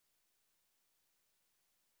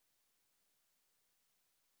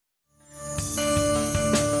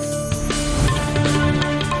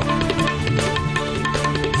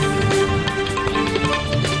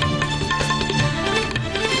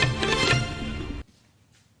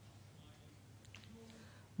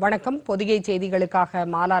வணக்கம். பொதிகை செய்திகளுக்காக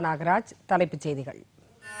மாலா நாகராஜ். தலைப்புச் செய்திகள்.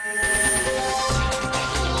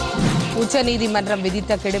 உச்சநீதிமன்றம்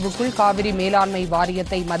விதித்த கெடுவுக்குள் காவிரி மேலாண்மை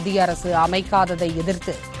வாரியத்தை மத்திய அரசு அமைக்காததை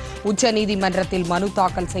எதிர்த்து உச்சநீதிமன்றத்தில் மனு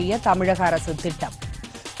தாக்கல் செய்ய தமிழக அரசு திட்டம்.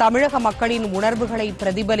 தமிழக மக்களின் உணர்வுகளை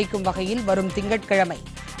பிரதிபலிக்கும் வகையில் வரும் திங்கட்கிழமை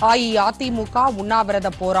அஇஅதிமுக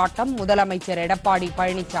உண்ணாவிரத போராட்டம். முதலமைச்சர் எடப்பாடி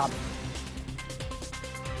பழனிசாமி.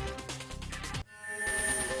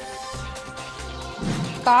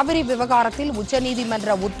 காவிரி விவகாரத்தில் உச்சநீதிமன்ற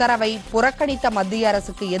உத்தரவை புறக்கணித்த மத்திய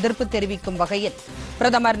அரசுக்கு எதிர்ப்பு தெரிவிக்கும் வகையில்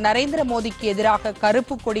பிரதமர் நரேந்திர மோடிக்கு எதிராக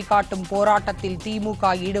கருப்பு கொடி காட்டும் போராட்டத்தில்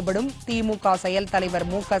திமுக ஈடுபடும். திமுக செயல் தலைவர்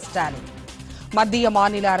மு.க.ஸ்டாலின். மத்திய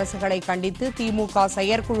மாநில அரசுகளை கண்டித்து திமுக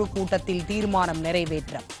செயற்குழு கூட்டத்தில் தீர்மானம்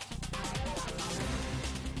நிறைவேற்றம்.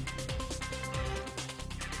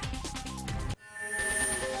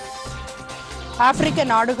 ஆப்பிரிக்க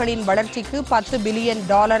நாடுகளின் வளர்ச்சிக்கு $10 பில்லியன்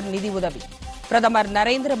நிதி உதவி. பிரதமர்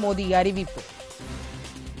நரேந்திர மோடி அறிவிப்பு.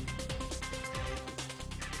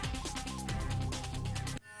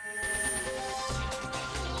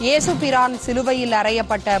 இயேசு பிரான் சிலுவையில்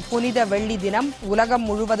அறையப்பட்ட புனித வெள்ளி தினம் உலகம்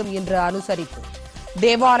முழுவதும் இன்று அனுசரிப்பு.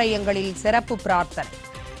 தேவாலயங்களில் சிறப்பு பிரார்த்தனை.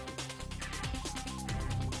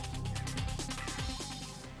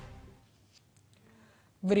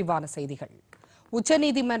 விரிவான செய்திகள்.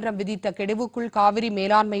 உச்சநீதிமன்றம் விதித்த கெடுவுக்குள் காவிரி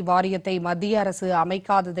மேலாண்மை வாரியத்தை மத்திய அரசு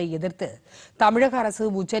அமைக்காததை எதிர்த்து தமிழக அரசு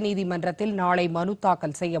உச்சநீதிமன்றத்தில் நாளை மனு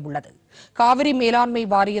தாக்கல் செய்ய உள்ளது. காவிரி மேலாண்மை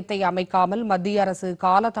வாரியத்தை அமைக்காமல் மத்திய அரசு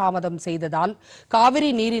காலதாமதம் செய்ததால் காவிரி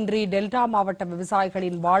நீரின்றி டெல்டா மாவட்ட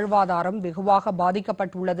விவசாயிகளின் வாழ்வாதாரம் வெகுவாக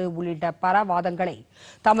பாதிக்கப்பட்டுள்ளது உள்ளிட்ட பல வாதங்களை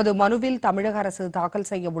தமது மனுவில் தமிழக அரசு தாக்கல்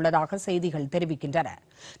செய்ய உள்ளதாக செய்திகள் தெரிவிக்கின்றன.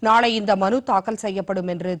 நாளை இந்த மனு தாக்கல்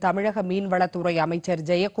செய்யப்படும் என்று தமிழக மீன்வளத்துறை அமைச்சர்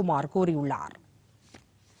ஜெயக்குமார் கூறியுள்ளார்.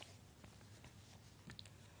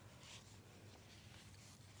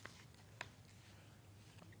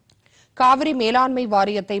 காவிரி மேலாண்மை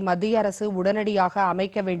வாரியத்தை மத்திய அரசு உடனடியாக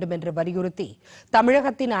அமைக்க வேண்டும் என்று வலியுறுத்தி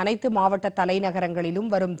தமிழகத்தின் அனைத்து மாவட்ட தலைநகரங்களிலும்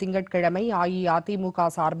வரும் திங்கட்கிழமை அஇஅதிமுக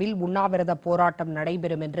சார்பில் உண்ணாவிரத போராட்டம்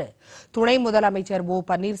நடைபெறும் என்று துணை முதலமைச்சர்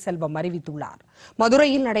ஓ.பன்னீர்செல்வம் அறிவித்துள்ளார்.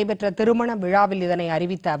 மதுரையில் நடைபெற்ற திருமண விழாவில் இதனை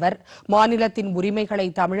அறிவித்த அவர், மாநிலத்தின் உரிமைகளை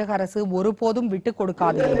தமிழக அரசு ஒருபோதும் விட்டுக்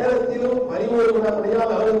கொடுக்காது என்றார்.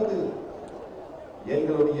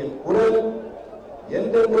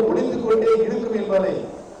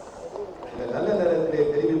 நல்ல நேரத்திலே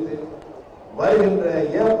தெரிவித்து வருகின்ற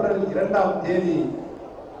ஏப்ரல் 2ஆம் தேதி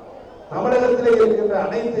தமிழகத்திலே இருக்கின்ற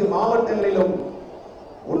அனைத்து மாவட்டங்களிலும்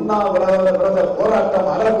உண்ணாவிரத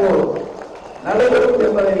போராட்டம் அறப்போர் நடைபெறும்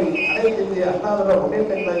என்பதை அனைத்து இந்திய அண்ணா திராவிட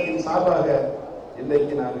முன்னேற்ற கழகத்தின் சார்பாக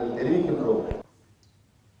இன்றைக்கு நாங்கள் தெரிவிக்கின்றோம்.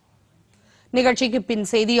 நிகழ்ச்சிக்கு பின்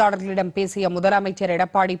செய்தியாளர்களிடம் பேசிய முதலமைச்சர்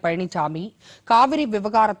எடப்பாடி பழனிசாமி, காவிரி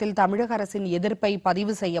விவகாரத்தில் தமிழக அரசின் எதிர்ப்பை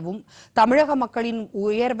பதிவு செய்யவும் தமிழக மக்களின்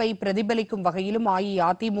உயர்வை பிரதிபலிக்கும் வகையிலும்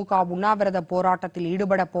அஇஅதிமுக உண்ணாவிரத போராட்டத்தில்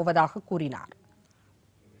ஈடுபடப் போவதாக கூறினார்.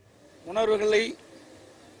 உணர்வுகளை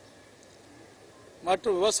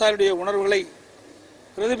மற்றும் விவசாயிகளுடைய உணர்வுகளை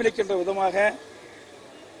பிரதிபலிக்கின்ற விதமாக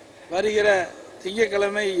வருகிற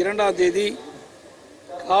திங்கட்கிழமை 2ஆம் தேதி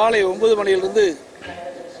காலை 9 மணியிலிருந்து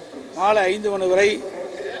மாலை 5 மணி வரை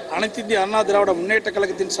அனைத்து இந்திய அண்ணா திராவிட முன்னேற்ற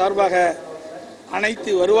கழகத்தின் சார்பாக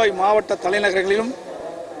அனைத்து வருவாய் மாவட்ட தலைநகரங்களிலும்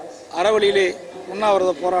அறவழியிலே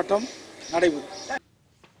உண்ணாவிரத போராட்டம் நடைபெறும்.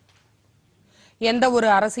 எந்த ஒரு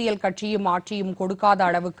அரசியல் கட்சியும் ஆட்சியும் கொடுக்காத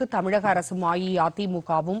அளவுக்கு தமிழக அரசும்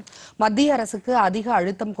அஇஅதிமுகவும் மத்திய அரசுக்கு அதிக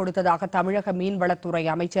அழுத்தம் கொடுத்ததாக தமிழக மீன்வளத்துறை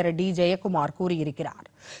அமைச்சர் டி. ஜெயக்குமார் கூறியிருக்கிறார்.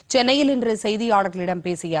 சென்னையில் இன்று செய்தியாளர்களிடம்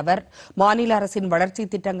பேசிய அவர், மாநில அரசின் வளர்ச்சி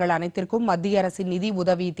திட்டங்கள் அனைத்திற்கும் மத்திய அரசின் நிதி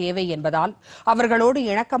உதவி தேவை என்பதால் அவர்களோடு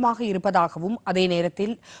இணக்கமாக இருப்பதாகவும், அதே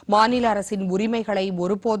நேரத்தில் மாநில அரசின் உரிமைகளை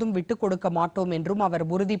ஒருபோதும் விட்டுக் கொடுக்க மாட்டோம் என்றும் அவர்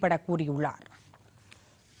உறுதிபட கூறியுள்ளார்.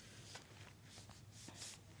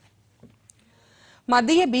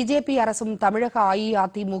 மத்திய பிஜேபி அரசும் தமிழக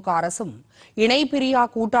அஇஅதிமுக அரசும் இணைபிரியா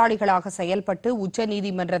கூட்டாளிகளாக செயல்பட்டு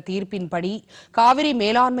உச்சநீதிமன்ற தீர்ப்பின்படி காவிரி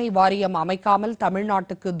மேலாண்மை வாரியம் அமைக்காமல்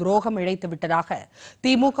தமிழ்நாட்டுக்கு துரோகம் இழைத்துவிட்டதாக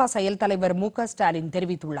திமுக செயல் தலைவர் மு.க.ஸ்டாலின்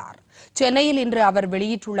தெரிவித்துள்ளார். சென்னையில் இன்று அவர்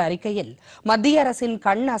வெளியிட்டுள்ள அறிக்கையில், மத்திய அரசின்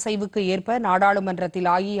கண் அசைவுக்கு ஏற்ப நாடாளுமன்றத்தில்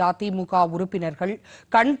அஇஅதிமுக உறுப்பினர்கள்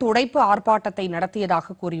கண் துடைப்பு ஆர்ப்பாட்டத்தை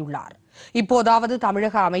நடத்தியதாக கூறியுள்ளார். இப்போதாவது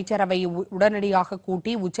தமிழக அமைச்சரவை உடனடியாக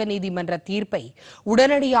கூட்டி உச்சநீதிமன்ற தீர்ப்பை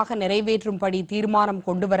உடனடியாக நிறைவேற்றும்படி தீர்மானம்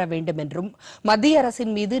கொண்டுவர வேண்டும் என்றும், மத்திய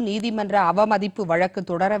அரசின் மீது நீதிமன்ற அவமதிப்பு வழக்கு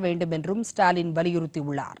தொடர வேண்டும் என்றும் ஸ்டாலின்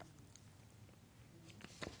வலியுறுத்தியுள்ளார்.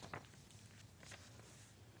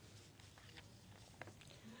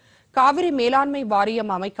 காவிரி மேலாண்மை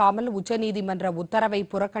வாரியம் அமைக்காமல் உச்சநீதிமன்ற உத்தரவை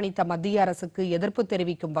புறக்கணித்த மத்திய அரசுக்கு எதிர்ப்பு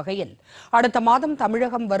தெரிவிக்கும் வகையில் அடுத்த மாதம்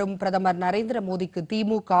தமிழகம் வரும் பிரதமர் நரேந்திர மோடிக்கு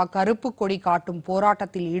திமுக கருப்பு கொடி காட்டும்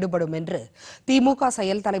போராட்டத்தில் ஈடுபடும் என்று திமுக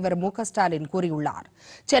செயல் தலைவர் மு.க.ஸ்டாலின் கூறியுள்ளார்.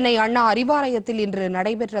 சென்னை அண்ணா அறிவாலயத்தில் இன்று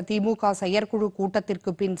நடைபெற்ற திமுக செயற்குழு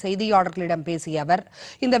கூட்டத்திற்கு பின் செய்தியாளர்களிடம் பேசிய அவர்,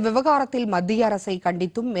 இந்த விவகாரத்தில் மத்திய அரசை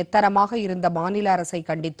கண்டித்தும் மெத்தனமாக இருந்த மாநில அரசை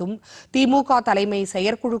கண்டித்தும் திமுக தலைமை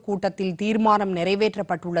செயற்குழு கூட்டத்தில் தீர்மானம்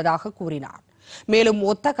நிறைவேற்றப்பட்டுள்ளதாக கூறினார். மேலும்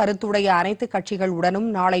ஒத்த கருத்துடைய அனைத்து கட்சிகளுடனும்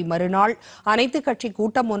நாளை மறுநாள் அனைத்து கட்சி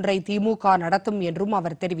கூட்டம் ஒன்றை திமுக நடத்தும் என்றும்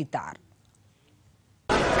அவர் தெரிவித்தார்.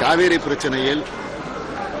 காவிரி பிரச்சனையில்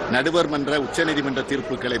நடுவர் மன்ற உச்சநீதிமன்ற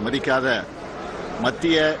தீர்ப்புகளை மதிக்காத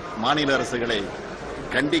மத்திய மாநில அரசுகளை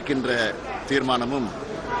கண்டிக்கின்ற தீர்மானமும்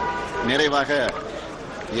நிறைவாக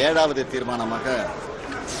 7வது தீர்மானமாக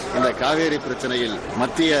இந்த காவிரி பிரச்சனையில்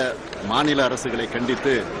மத்திய மாநில அரசுகளை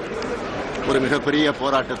கண்டித்து ஒரு மிகப்பெரிய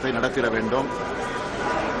போராட்டத்தை நடத்திட வேண்டும்.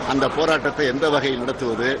 அந்த போராட்டத்தை எந்த வகையில்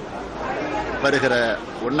நடத்துவது? வருகிற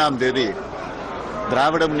 1ஆம் தேதி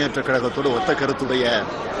திராவிட முன்னேற்ற கழகத்தோடு ஒத்த கருத்துடைய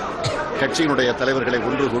கட்சியினுடைய தலைவர்களை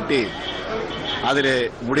ஒன்று கூட்டி அதிலே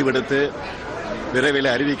முடிவெடுத்து விரைவில்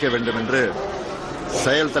அறிவிக்க வேண்டும் என்று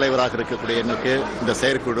செயல் தலைவராக இருக்கக்கூடிய எனக்கு இந்த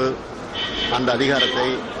செயற்குழு அந்த அதிகாரத்தை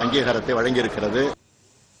அங்கீகாரத்தை வழங்கியிருக்கிறது.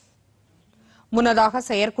 முன்னதாக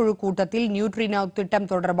செயற்குழு கூட்டத்தில் நியூட்ரினோ திட்டம்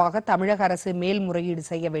தொடர்பாக தமிழக அரசு மேல்முறையீடு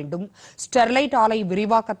செய்ய வேண்டும், ஸ்டெர்லைட் ஆலை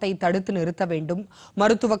விரிவாக்கத்தை தடுத்து நிறுத்த வேண்டும்,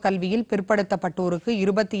 மருத்துவக் கல்வியில் பிற்படுத்தப்பட்டோருக்கு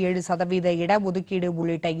 27% இடஒதுக்கீடு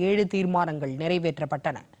உள்ளிட்ட 7 தீர்மானங்கள்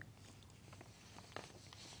நிறைவேற்றப்பட்டன.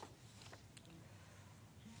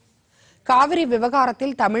 காவிரி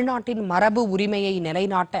விவகாரத்தில் தமிழ்நாட்டின் மரபு உரிமையை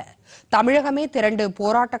நிலைநாட்ட தமிழகமே திரண்டு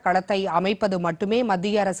போராட்ட களத்தை அமைப்பது மட்டுமே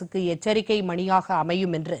மத்திய அரசுக்கு எச்சரிக்கை மணியாக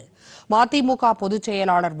அமையும் என்று மதிமுக பொதுச்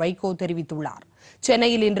செயலாளர் வைகோ தெரிவித்துள்ளார்.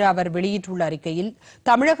 சென்னையில் இன்று அவர் வெளியிட்டுள்ள அறிக்கையில்,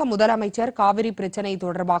 தமிழக முதலமைச்சர் காவிரி பிரச்சினை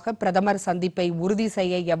தொடர்பாக பிரதமர் சந்திப்பை உறுதி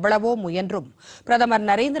செய்ய எவ்வளவோ முயன்றும் பிரதமர்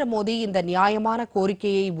நரேந்திர மோடி இந்த நியாயமான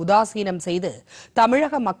கோரிக்கையை உதாசீனம் செய்து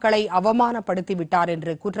தமிழக மக்களை அவமானப்படுத்திவிட்டார்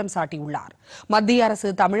என்று குற்றம் சாட்டியுள்ளார். மத்திய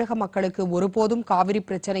அரசு தமிழக மக்களுக்கு ஒருபோதும் காவிரி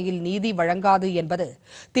பிரச்சினையில் நீதி வழங்காது என்பது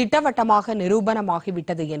திட்டவட்டமாக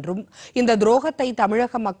நிரூபணமாகிவிட்டது என்றும் இந்த துரோகத்தை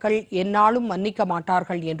தமிழக மக்கள் எந்நாளும் மன்னிக்க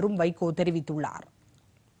மாட்டார்கள் என்றும் வைகோ தெரிவித்துள்ளார்.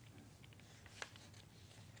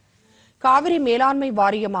 காவிரி மேலாண்மை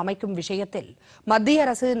வாரியம் அமைக்கும் விஷயத்தில் மத்திய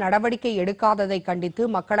அரசு நடவடிக்கை எடுக்காததை கண்டித்து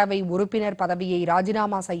மக்களவை உறுப்பினர் பதவியை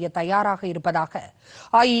ராஜினாமா செய்ய தயாராக இருப்பதாக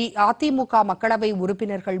அஇஅதிமுக மக்களவை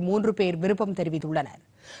உறுப்பினர்கள் 3 பேர் விருப்பம் தெரிவித்துள்ளனர்.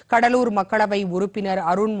 கடலூர் மக்களவை உறுப்பினர்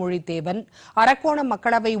அருண்மொழித்தேவன், அரக்கோணம்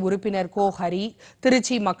மக்களவை உறுப்பினர் கோ ஹரி,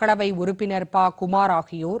 திருச்சி மக்களவை உறுப்பினர் ப குமார்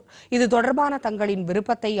ஆகியோர் இது தொடர்பான தங்களின்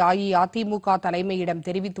விருப்பத்தை அஇஅதிமுக தலைமையிடம்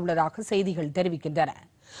தெரிவித்துள்ளதாக செய்திகள் தெரிவிக்கின்றன.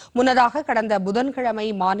 முன்னதாக கடந்த புதன்கிழமை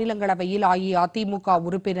மாநிலங்களவையில் அஇஅதிமுக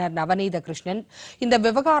உறுப்பினர் நவநீத கிருஷ்ணன் இந்த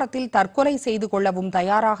விவகாரத்தில் தற்கொலை செய்து கொள்ளவும்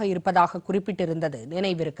தயாராக இருப்பதாக குறிப்பிட்டிருந்தது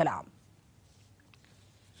நினைவிருக்கலாம்.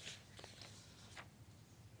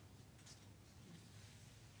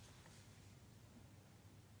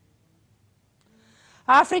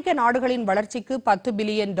 ஆப்பிரிக்க நாடுகளின் வளர்ச்சிக்கு $10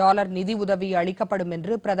 பில்லியன் நிதி உதவி அளிக்கப்படும்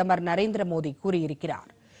என்று பிரதமர் நரேந்திர மோடி கூறியிருக்கிறார்.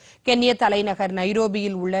 கென்ய தலைநகர்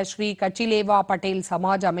நைரோபியில் உள்ள ஸ்ரீ கச்சிலேவா பட்டேல்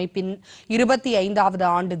சமாஜ் அமைப்பின் 25வது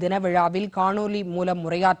ஆண்டு தின விழாவில் காணொலி மூலம்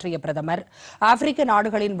உரையாற்றிய பிரதமர், ஆப்பிரிக்க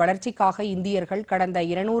நாடுகளின் வளர்ச்சிக்காக இந்தியர்கள் கடந்த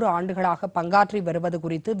 200 ஆண்டுகளாக பங்காற்றி வருவது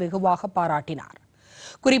குறித்து வெகுவாக பாராட்டினார்.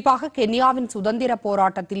 குறிப்பாக கென்யாவின் சுதந்திர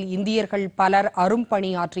போராட்டத்தில் இந்தியர்கள் பலர்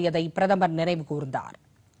அரும்பணியாற்றியதை பிரதமர் நினைவு கூர்ந்தார்.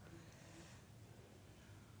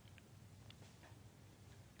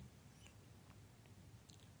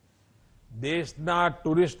 દેશના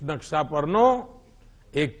ટુરિસ્ટ નકશા પરનો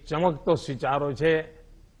એક ચમકતો સિતારો છે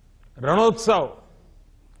રણોત્સવ.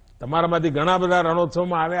 તમારામાંથી ઘણા બધા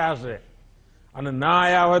રણોત્સવમાં આવ્યા હશે અને ના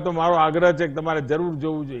આવ્યા હોય તો મારો આગ્રહ છે કે તમારે જરૂર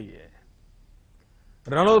જોવું જોઈએ.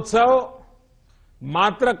 રણોત્સવ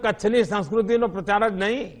માત્ર કચ્છની સંસ્કૃતિનો પ્રચાર જ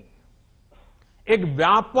નહીં, એક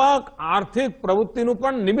વ્યાપક આર્થિક પ્રવૃત્તિનું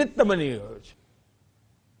પણ નિમિત્ત બની ગયો છે.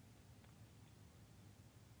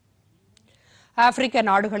 ஆப்பிரிக்க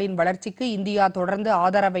நாடுகளின் வளர்ச்சிக்கு இந்தியா தொடர்ந்து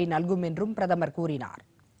ஆதரவை நல்கும் என்றும் பிரதமர் கூறினார்.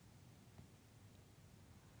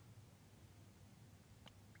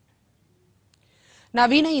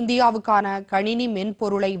 நவீன இந்தியாவுக்கான கணினி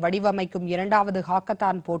மென்பொருளை வடிவமைக்கும் 2வது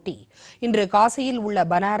ஹாக்கத்தான் போட்டி இன்று காசியில் உள்ள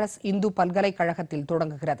பனாரஸ் இந்து பல்கலைக்கழகத்தில்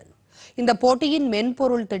தொடங்குகிறது. இந்த போட்டியின்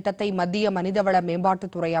மென்பொருள் திட்டத்தை மத்திய மனிதவள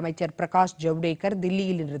மேம்பாட்டுத்துறை அமைச்சர் பிரகாஷ் ஜவ்டேகர்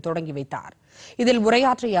தில்லியில் இன்று தொடங்கி வைத்தார். இதில்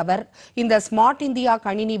உரையாற்றிய அவர், இந்த ஸ்மார்ட் இந்தியா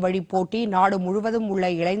கணினி வழி போட்டி நாடு முழுவதும் உள்ள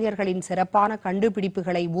இளைஞர்களின் சிறப்பான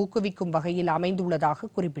கண்டுபிடிப்புகளை ஊக்குவிக்கும் வகையில் அமைந்துள்ளதாக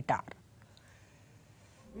குறிப்பிட்டார்.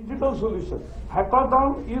 Digital solution.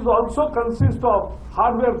 Hackathon is also consist of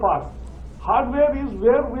hardware part. Hardware is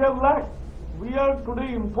where we have lacked. We are today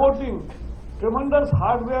importing tremendous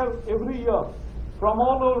hardware every year from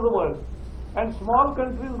all over the world. And small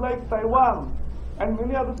countries like Taiwan and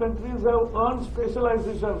many other countries have earned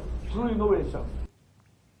specialization through innovation.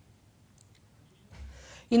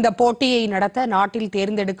 இந்த போட்டியை நடத்த நாட்டில்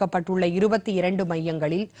தேர்ந்தெடுக்கப்பட்டுள்ள 22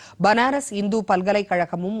 மையங்களில் பனாரஸ் இந்து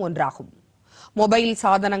பல்கலைக்கழகமும் ஒன்றாகும். Mobile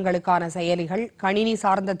சாதனங்களுக்கான செயலிகள், கணினி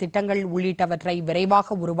சார்ந்த திட்டங்கள் உள்ளிட்டவற்றை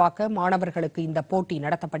விரைவாக உருவாக்க மாணவர்களுக்கு இந்த போட்டி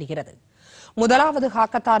நடத்தப்படுகிறது. முதலாவது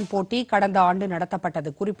ஹாக்கத்தான் போட்டி கடந்த ஆண்டு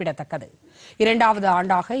நடத்தப்பட்டது குறிப்பிடத்தக்கது. இரண்டாவது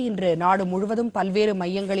ஆண்டாக இன்று நாடு முழுவதும் பல்வேறு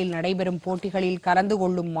மையங்களில் நடைபெறும் போட்டிகளில் கலந்து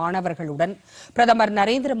கொள்ளும் மாணவர்களுடன் பிரதமர்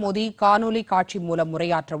நரேந்திர மோடி காணொலி காட்சி மூலம்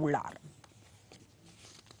உரையாற்ற உள்ளார்.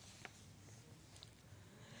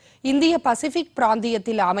 இந்திய பசிபிக்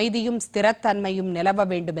பிராந்தியத்தில் அமைதியும் ஸ்திரத்தன்மையும் நிலவ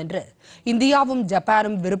வேண்டும் என்று இந்தியாவும்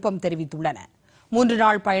ஜப்பானும் விருப்பம் தெரிவித்துள்ளன. 3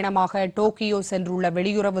 நாள் பயணமாக டோக்கியோ சென்றுள்ள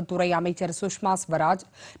வெளியுறவுத்துறை அமைச்சர் சுஷ்மா ஸ்வராஜ்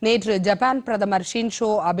நேற்று ஜப்பான் பிரதமர் ஷின்சோ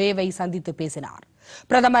அபேவை சந்தித்து பேசினார்.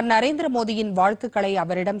 பிரதமர் நரேந்திர மோடியின் வாழ்த்துக்களை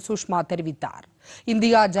அவரிடம் சுஷ்மா தெரிவித்தார்.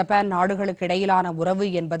 இந்தியா ஜப்பான் நாடுகளுக்கு இடையிலான உறவு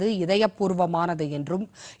என்பது இதயபூர்வமானது என்றும்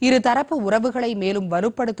இருதரப்பு உறவுகளை மேலும்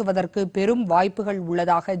வலுப்படுத்துவதற்கு பெரும் வாய்ப்புகள்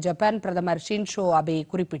உள்ளதாக ஜப்பான் பிரதமர் ஷின்சோ அபே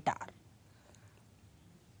குறிப்பிட்டார்.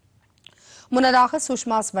 முன்னதாக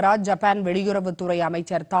சுஷ்மா ஸ்வராஜ் ஜப்பான் வெளியுறவுத்துறை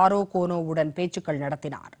அமைச்சர் தாரோ கோனோவுடன் பேச்சுக்கள்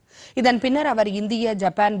நடத்தினார். இதன் பின்னர் அவர் இந்திய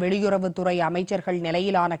ஜப்பான் வெளியுறவுத்துறை அமைச்சர்கள்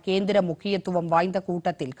நிலையிலான கேந்திர முக்கியத்துவம் வாய்ந்த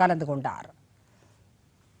கூட்டத்தில் கலந்து கொண்டார்.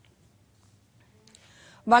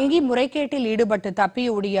 வங்கி முறைகேட்டில் ஈடுபட்டு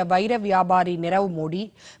தப்பியோடிய வைர வியாபாரி நிரவ் மோடி,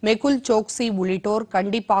 மெகுல் சோக்சி உள்ளிட்டோர்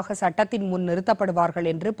கண்டிப்பாக சட்டத்தின் முன் நிறுத்தப்படுவார்கள்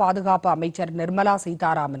என்று பாதுகாப்பு அமைச்சர் நிர்மலா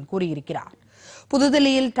சீதாராமன் கூறியிருக்கிறார்.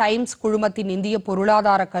 புதுதில்லியில் டைம்ஸ் குழுமத்தின் இந்திய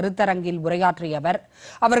பொருளாதார கருத்தரங்கில் உரையாற்றிய அவர்,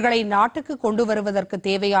 அவர்களை நாட்டுக்கு கொண்டு வருவதற்கு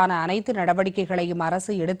தேவையான அனைத்து நடவடிக்கைகளையும்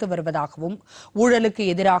அரசு எடுத்து வருவதாகவும் ஊழலுக்கு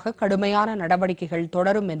எதிராக கடுமையான நடவடிக்கைகள்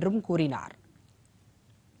தொடரும் என்றும் கூறினார்.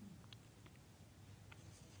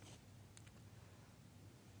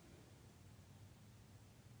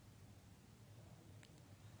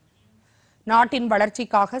 நாட்டின்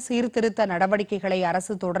வளர்ச்சிக்காக சீர்திருத்த நடவடிக்கைகளை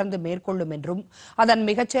அரசு தொடர்ந்து மேற்கொள்ளும் என்றும் அதன்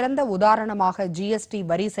மிகச்சிறந்த உதாரணமாக ஜிஎஸ்டி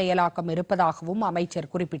வரி செயலாக்கம் இருப்பதாகவும்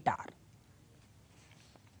அமைச்சர் குறிப்பிட்டார்.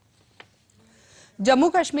 ஜம்மு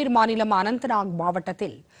காஷ்மீர் மாநிலம் அனந்த்நாக்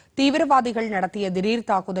மாவட்டத்தில் தீவிரவாதிகள் நடத்திய திடீர்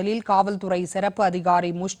தாக்குதலில் காவல்துறை சிறப்பு அதிகாரி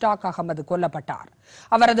முஷ்டாக் அகமது கொல்லப்பட்டார்.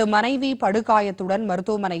 அவரது மனைவி படுகாயத்துடன்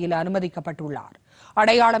மருத்துவமனையில் அனுமதிக்கப்பட்டுள்ளார்.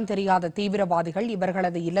 அடையாளம் தெரியாத தீவிரவாதிகள்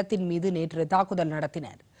இவர்களது இல்லத்தின் மீது நேற்று தாக்குதல்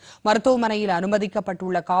நடத்தினர். மருத்துவமனையில்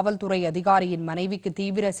அனுமதிக்கப்பட்டுள்ள காவல்துறை அதிகாரியின் மனைவிக்கு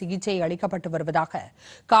தீவிர சிகிச்சை அளிக்கப்பட்டு வருவதாக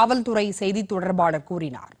காவல்துறை செய்தி தொடர்பாளர்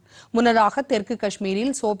கூறினார். முன்னதாக தெற்கு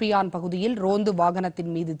காஷ்மீரில் சோபியான் பகுதியில் ரோந்து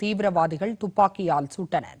வாகனத்தின் மீது தீவிரவாதிகள் துப்பாக்கியால்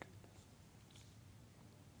சுட்டனர்.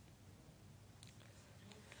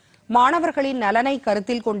 மாணவர்களின் நலனை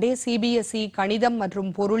கருத்தில் கொண்டே சிபிஎஸ்இ கணிதம்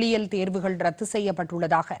மற்றும் பொருளியல் தேர்வுகள் ரத்து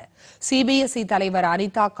செய்யப்பட்டுள்ளதாக சிபிஎஸ்இ தலைவர்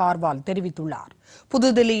அனிதா கார்வால் தெரிவித்துள்ளார்.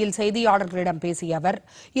 புதுதில்லியில் செய்தியாளர்களிடம் பேசிய அவர்,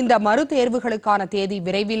 இந்த மறு தேர்வுகளுக்கான தேதி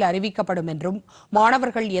விரைவில் அறிவிக்கப்படும் என்றும்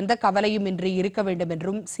மாணவர்கள் எந்த கவலையும் இன்றி இருக்க வேண்டும்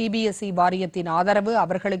என்றும் சிபிஎஸ்இ வாரியத்தின் ஆதரவு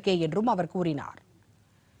அவர்களுக்கே என்றும் அவர் கூறினார்.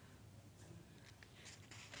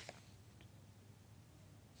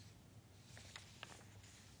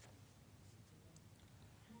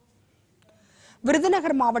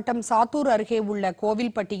 விருதுநகர் மாவட்டம் சாத்தூர் அருகே உள்ள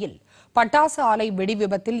கோவில்பட்டியில் பட்டாசு ஆலை வெடி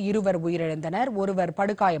விபத்தில் 2 உயிரிழந்தனர், ஒருவர்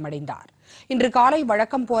படுகாயமடைந்தார். இன்று காலை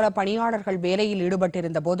வழக்கம் போல பணியாளர்கள் வேலையில்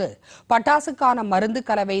ஈடுபட்டிருந்த போது பட்டாசுக்கான மருந்து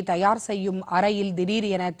கலவை தயார் செய்யும் அறையில் திடீர்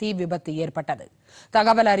என தீ விபத்து ஏற்பட்டது.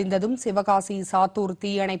 தகவல் அறிந்ததும் சிவகாசி சாத்தூர்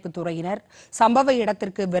தீயணைப்பு துறையினர் சம்பவ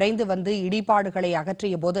இடத்திற்கு விரைந்து வந்து இடிபாடுகளை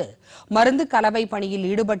அகற்றிய போது மருந்து கலவை பணியில்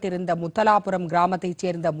ஈடுபட்டிருந்த முத்தலாபுரம் கிராமத்தைச்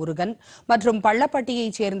சேர்ந்த முருகன் மற்றும்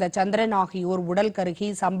பள்ளப்பட்டியைச் சேர்ந்த சந்திரன் ஆகியோர் உடல் கருகி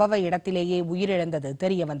சம்பவ இடத்திலேயே உயிரிழந்தது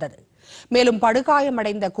தெரியவந்தது. மேலும்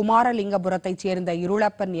படுகாயமடைந்த குமாரலிங்கபுரத்தைச் சேர்ந்த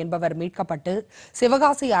இருளப்பன் என்பவர் மீட்கப்பட்டு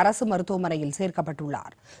சிவகாசி அரசு மருத்துவமனையில்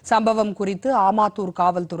சேர்க்கப்பட்டுள்ளார். சம்பவம் குறித்து ஆமாத்தூர்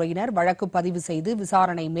காவல்துறையினர் வழக்கு பதிவு செய்து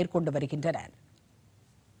விசாரணை மேற்கொண்டு வருகின்றனர்.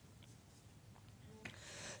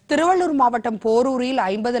 திருவள்ளூர் மாவட்டம் போரூரில்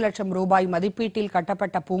 50 லட்சம் ரூபாய் மதிப்பீட்டில்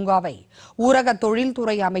கட்டப்பட்ட பூங்காவை ஊரக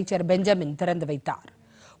தொழில்துறை அமைச்சர் பெஞ்சமின் திறந்து வைத்தார்.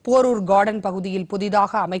 போரூர் கார்டன் பகுதியில்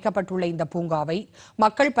புதிதாக அமைக்கப்பட்டுள்ள இந்த பூங்காவை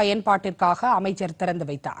மக்கள் பயன்பாட்டிற்காக அமைச்சர் திறந்து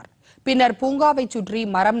வைத்தார். பின்னர் பூங்காவை சுற்றி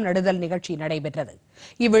மரம் நடுதல் நிகழ்ச்சி நடைபெற்றது.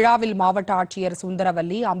 இவ்விழாவில் மாவட்ட ஆட்சியர்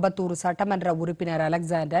சுந்தரவல்லி, அம்பத்தூர் சட்டமன்ற உறுப்பினர்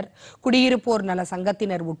அலெக்சாண்டர், குடியிருப்போர் நல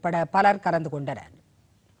சங்கத்தினர் உட்பட பலர் கலந்து கொண்டனர்.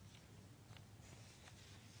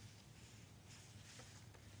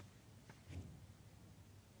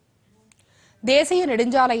 தேசிய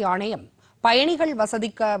நெடுஞ்சாலை ஆணையம் பயணிகள்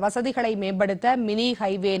வசதிகளை மேம்படுத்த மினி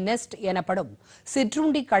ஹைவே நெஸ்ட் எனப்படும்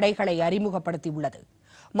சிற்றுண்டி கடைகளை அறிமுகப்படுத்தியுள்ளது.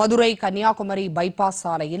 மதுரை கன்னியாகுமரி பைபாஸ்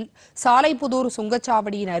சாலையில் சாலைப்புதூர்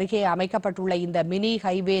சுங்கச்சாவடியின் அருகே அமைக்கப்பட்டுள்ள இந்த மினி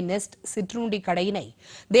ஹைவே நெஸ்ட் சிற்றுண்டி கடையினை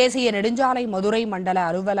தேசிய நெடுஞ்சாலை மதுரை மண்டல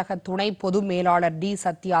அலுவலக துணை பொது மேலாளர் டி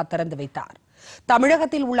சத்யா திறந்து வைத்தார்.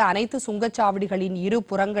 தமிழகத்தில் உள்ள அனைத்து சுங்கச்சாவடிகளின் இரு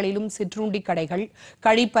புறங்களிலும் சிற்றுண்டி கடைகள்,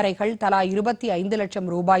 கழிப்பறைகள் தலா 25 லட்சம்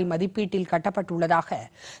ரூபாய் மதிப்பீட்டில் கட்டப்பட்டுள்ளதாக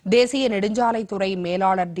தேசிய நெடுஞ்சாலைத்துறை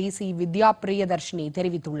மேலாளர் டி சி வித்யா பிரியதர்ஷினி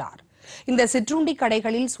தெரிவித்துள்ளார். இந்த சிற்றுண்டி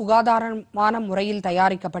கடைகளில் சுகாதாரமான முறையில்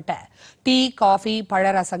தயாரிக்கப்பட்ட டீ, காஃபி,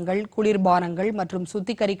 பழரசங்கள், குளிர்பானங்கள் மற்றும்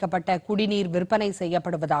சுத்திகரிக்கப்பட்ட குடிநீர் விற்பனை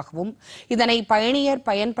செய்யப்படுவதாகவும் இதனை பயணியர்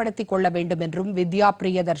பயன்படுத்திக் கொள்ள வேண்டும் என்றும் வித்யா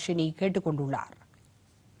பிரியதர்ஷினி கேட்டுக் கொண்டுள்ளார்.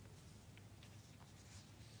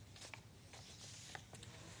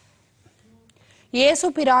 இயேசு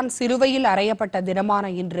பிரான் சிலுவையில் அறையப்பட்ட தினமான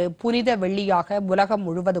இன்று புனித வெள்ளியாக உலகம்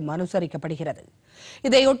முழுவதும் அனுசரிக்கப்படுகிறது.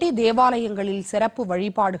 இதையொட்டி தேவாலயங்களில் சிறப்பு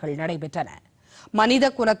வழிபாடுகள் நடைபெற்றன. மனித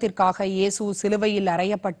குலத்திற்காக இயேசு சிலுவையில்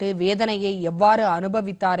அறையப்பட்டு வேதனையை எவ்வாறு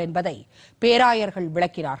அனுபவித்தார் என்பதை பேராயர்கள்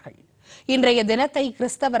விளக்கினார்கள். இன்றைய தினத்தை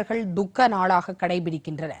கிறிஸ்தவர்கள் துக்க நாளாக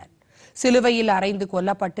கடைபிடிக்கின்றனர். சிலுவையில் அறைந்து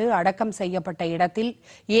கொல்லப்பட்டு அடக்கம் செய்யப்பட்ட இடத்தில்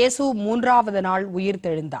இயேசு 3வது நாள்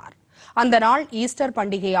உயிர்த்தெழுந்தார். அந்த நாள் ஈஸ்டர்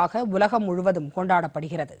பண்டிகையாக உலகம் முழுவதும்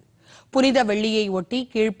கொண்டாடப்படுகிறது. புனித வெள்ளியை ஒட்டி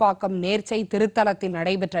கீழ்ப்பாக்கம் நேர்ச்சை திருத்தலத்தில்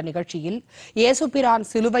நடைபெற்ற நிகழ்ச்சியில் இயேசுபிரான்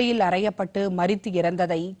சிலுவையில் அறையப்பட்டு மரித்து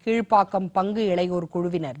இறந்ததை கீழ்ப்பாக்கம் பங்கு இளையோர்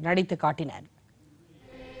குழுவினர் நடித்து காட்டினர்.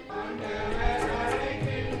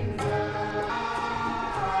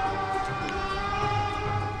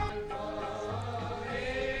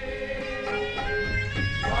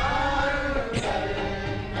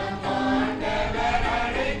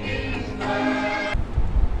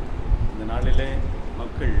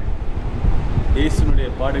 மக்கள் இயேசுனுடைய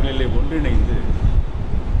பாடுகளிலே ஒன்றிணைந்து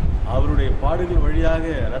அவருடைய பாடுகள் வழியாக,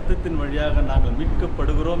 இரத்தத்தின் வழியாக நாங்கள்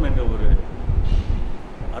மீட்கப்படுகிறோம் என்ற ஒரு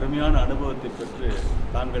அருமையான அனுபவத்தை பெற்று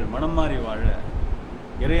தாங்கள் மனம் மாறி வாழ,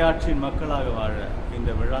 இறையாட்சியின் மக்களாக வாழ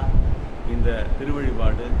இந்த விழா, இந்த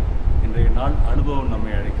திருவழிபாடு, இன்றைய நாள் அனுபவம்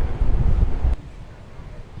நம்மை அழைக்கிறது.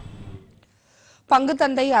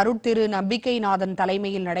 பங்குத்தந்தை அருட்திரு நம்பிக்கைநாதன்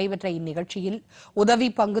தலைமையில் நடைபெற்ற இந்நிகழ்ச்சியில் உதவி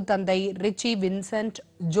பங்குத்தந்தை ரிச்சி வின்சென்ட்,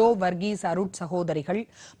 ஜோ வர்கீஸ் அருட் சகோதரிகள்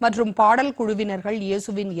மற்றும் பாடல் குழுவினர்கள்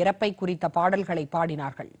இயேசுவின் இறப்பை குறித்த பாடல்களை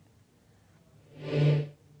பாடினார்கள்.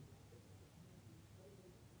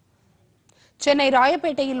 சென்னை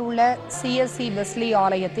ராயப்பேட்டையில் உள்ள CSC வெஸ்லி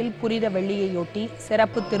ஆலயத்தில் புனித வெள்ளியையொட்டி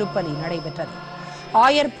சிறப்பு திருப்பலி நடைபெற்றது.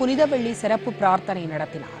 ஆயர் புனித வெள்ளி சிறப்பு பிரார்த்தனை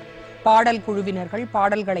நடத்தினார். பாடல் குழுவினர்கள்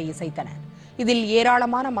பாடல்களை இசைத்தனர். இதில்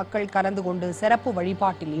ஏராளமான மக்கள் கலந்து கொண்டு சிறப்பு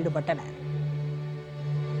வழிபாட்டில் ஈடுபட்டனர்.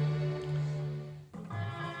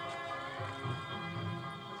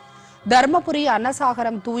 தர்மபுரி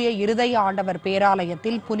அன்னசாகரம் தூய இருதய ஆண்டவர்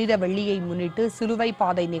பேராலயத்தில் புனித வெள்ளியை முன்னிட்டு சிலுவை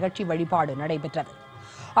பாதை நிகழ்ச்சி வழிபாடு நடைபெற்றது.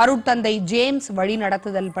 அருட்தந்தை ஜேம்ஸ்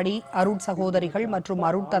வழிநடத்துதல் படி அருட் சகோதரிகள் மற்றும்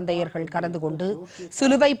அருட்தந்தையர்கள் கலந்து கொண்டு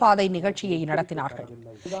சிலுவை பாதை நிகழ்ச்சியை நடத்தினார்கள்.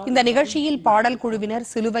 இந்த நிகழ்ச்சியில் பாடல் குழுவினர்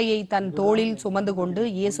சிலுவையை தன் தோளில் சுமந்து கொண்டு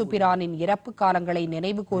இயேசு பிரானின் இறப்பு காலங்களை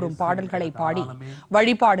நினைவு கூறும் பாடல்களை பாடி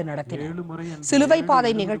வழிபாடு நடத்தினர். சிலுவை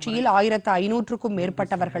பாதை நிகழ்ச்சியில் 1500க்கும்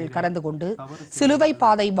மேற்பட்டவர்கள் கலந்து கொண்டு சிலுவை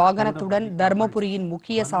பாதை வாகனத்துடன் தர்மபுரியின்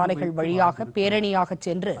முக்கிய சாலைகள் வழியாக பேரணியாக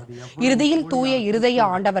சென்று இறுதியில் தூய இருதய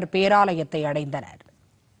ஆண்டவர் பேராலயத்தை அடைந்தனர்.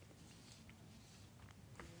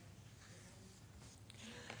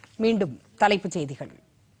 மீண்டும் தலைப்புச் செய்திகள்.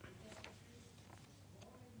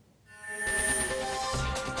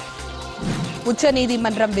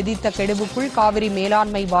 உச்சநீதிமன்றம் விதித்த கெடுவுக்குள் காவிரி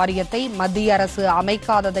மேலாண்மை வாரியத்தை மத்திய அரசு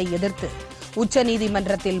அமைக்காததை எதிர்த்து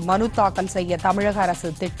உச்சநீதிமன்றத்தில் மனு தாக்கல் செய்ய தமிழக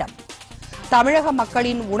அரசு திட்டம். தமிழக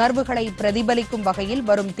மக்களின் உணர்வுகளை பிரதிபலிக்கும் வகையில்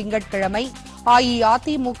வரும் திங்கட்கிழமை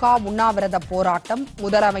அஇஅதிமுக உண்ணாவிரத போராட்டம்.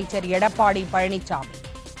 முதலமைச்சர் எடப்பாடி பழனிசாமி.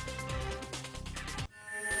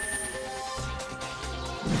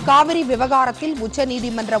 காவிரி விவகாரத்தில்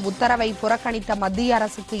உச்சநீதிமன்ற உத்தரவை புறக்கணித்த மத்திய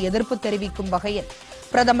அரசுக்கு எதிர்ப்பு தெரிவிக்கும் வகையில்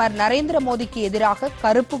பிரதமர் நரேந்திர மோடிக்கு எதிராக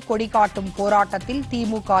கருப்பு கொடி காட்டும் போராட்டத்தில்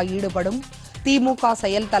திமுக ஈடுபடும். திமுக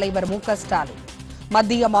செயல் தலைவர் மு.க.ஸ்டாலின்.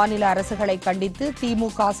 மத்திய மாநில அரசுகளை கண்டித்து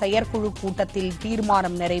திமுக செயற்குழு கூட்டத்தில்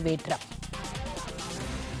தீர்மானம் நிறைவேற்றம்.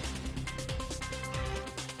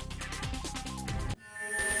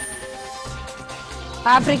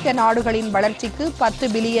 ஆப்பிரிக்க நாடுகளின் வளர்ச்சிக்கு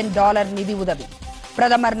 $10 பில்லியன் நிதி உதவி.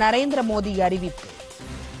 பிரதமர் நரேந்திர மோடி அறிவிப்பு.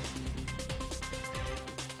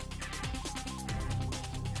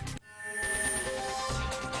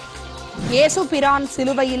 இயேசு பிரான்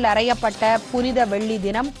சிலுவையில் அறையப்பட்ட புனித வெள்ளி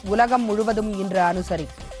தினம் உலகம் முழுவதும் இன்று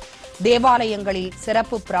அனுசரிப்பு. தேவாலயங்களில்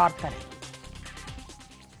சிறப்பு பிரார்த்தனை.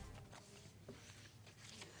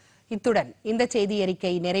 இத்துடன் இந்த செய்தி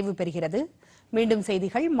அறிக்கை நிறைவு பெறுகிறது. மீண்டும்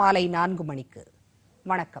செய்திகள் மாலை 4 மணிக்கு.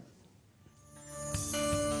 வணக்கம்.